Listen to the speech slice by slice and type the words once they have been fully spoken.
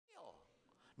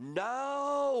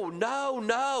No, no,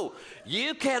 no.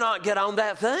 You cannot get on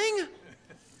that thing.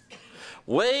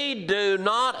 We do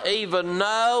not even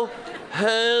know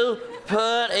who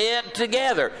put it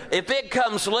together. If it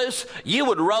comes loose, you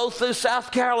would roll through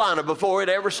South Carolina before it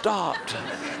ever stopped.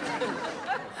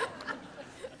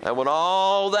 And when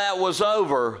all that was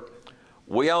over,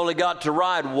 we only got to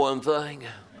ride one thing.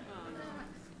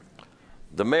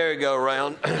 The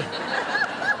merry-go-round.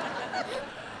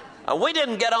 And we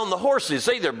didn't get on the horses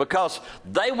either because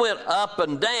they went up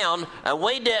and down and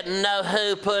we didn't know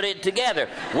who put it together.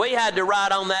 We had to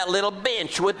ride on that little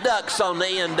bench with ducks on the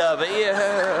end of it.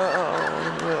 Yeah.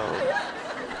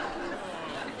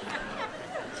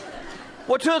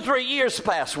 Well, 2 or 3 years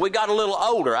passed. We got a little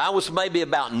older. I was maybe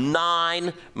about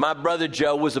 9. My brother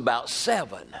Joe was about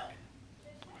 7.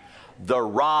 The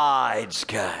rides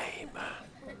came.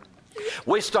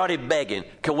 We started begging,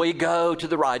 can we go to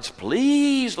the rides?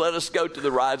 Please let us go to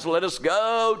the rides. Let us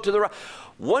go to the rides.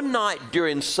 One night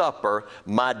during supper,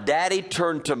 my daddy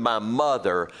turned to my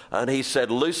mother and he said,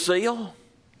 Lucille,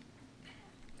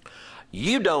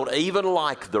 you don't even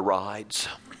like the rides.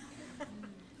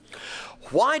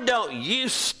 Why don't you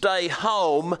stay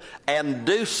home and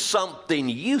do something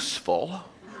useful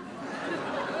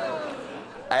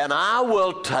and I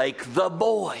will take the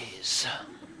boys.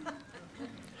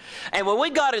 And when we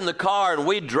got in the car and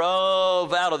we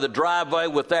drove out of the driveway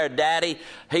with our daddy,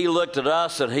 he looked at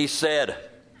us and he said,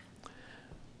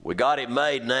 we got it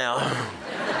made now.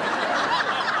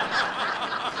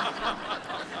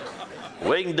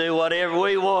 We can do whatever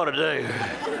we want to do.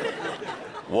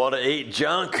 Want to eat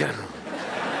junk?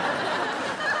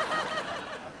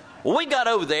 Well, we got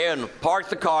over there and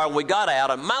parked the car and we got out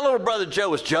and my little brother Joe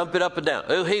was jumping up and down.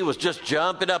 Oh, he was just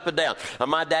jumping up and down. And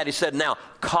my daddy said, now,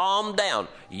 calm down.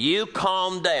 You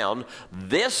calm down.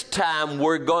 This time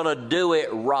we're going to do it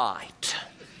right.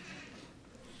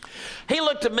 He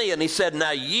looked at me and he said, now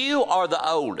you are the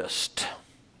oldest.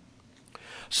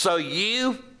 So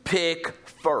you pick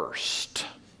first.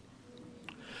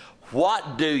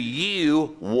 What do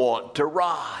you want to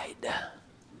ride?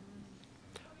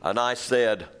 And I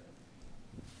said,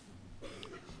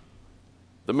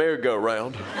 the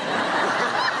merry-go-round.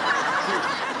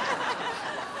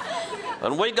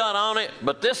 And we got on it,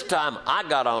 but this time I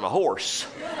got on a horse.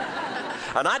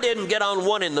 And I didn't get on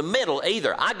one in the middle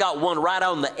either. I got one right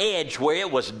on the edge where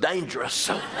it was dangerous.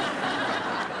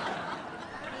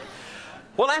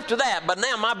 Well, after that, but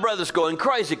now my brother's going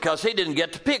crazy because he didn't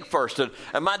get to pick first. And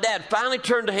my dad finally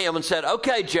turned to him and said,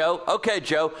 okay,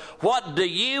 Joe, what do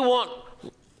you want?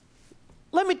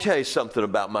 Let me tell you something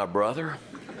about my brother.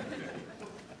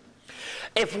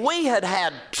 If we had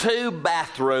had 2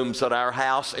 bathrooms at our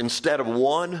house instead of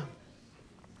 1,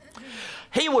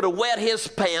 he would have wet his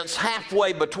pants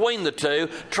halfway between the 2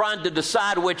 trying to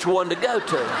decide which one to go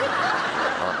to.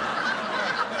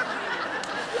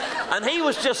 And he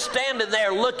was just standing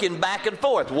there looking back and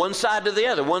forth, one side to the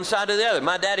other, one side to the other.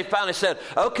 My daddy finally said,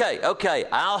 okay,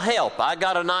 I'll help. I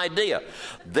got an idea.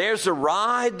 There's a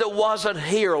ride that wasn't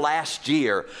here last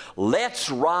year. Let's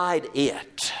ride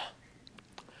it.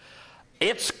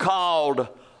 It's called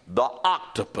the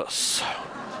octopus.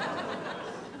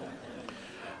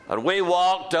 And we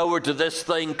walked over to this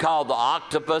thing called the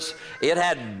octopus. It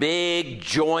had big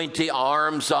jointy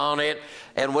arms on it.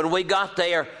 And when we got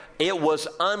there, it was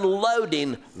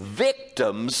unloading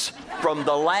victims from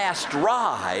the last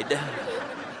ride.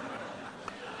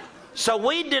 So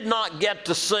we did not get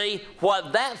to see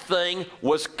what that thing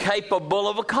was capable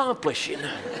of accomplishing.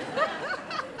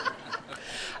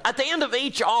 At the end of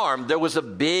each arm, there was a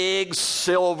big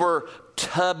silver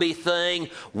tubby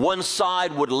thing. One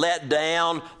side would let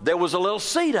down. There was a little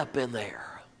seat up in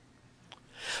there.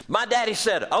 My daddy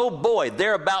said, oh boy,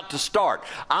 they're about to start.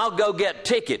 I'll go get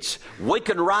tickets. We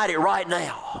can ride it right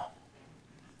now.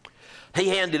 He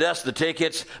handed us the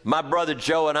tickets. My brother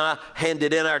Joe and I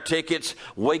handed in our tickets.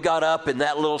 We got up in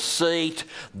that little seat.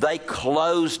 They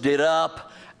closed it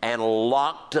up and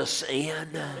locked us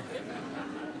in.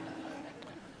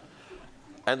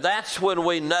 And that's when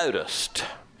we noticed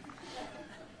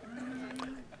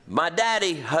my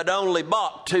daddy had only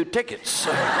bought 2 tickets.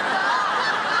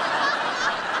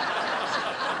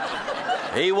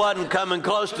 He wasn't coming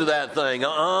close to that thing. Well,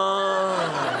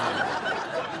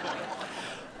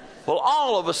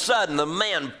 all of a sudden, the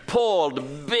man pulled a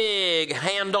big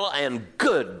handle, and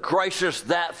good gracious,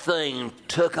 that thing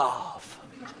took off.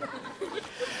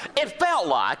 It felt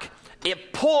like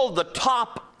it pulled the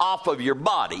top off of your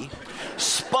body,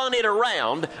 spun it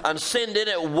around, and sent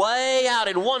it way out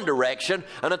in one direction,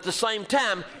 and at the same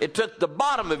time, it took the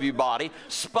bottom of your body,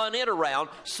 spun it around,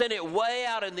 sent it way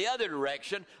out in the other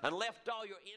direction, and left all your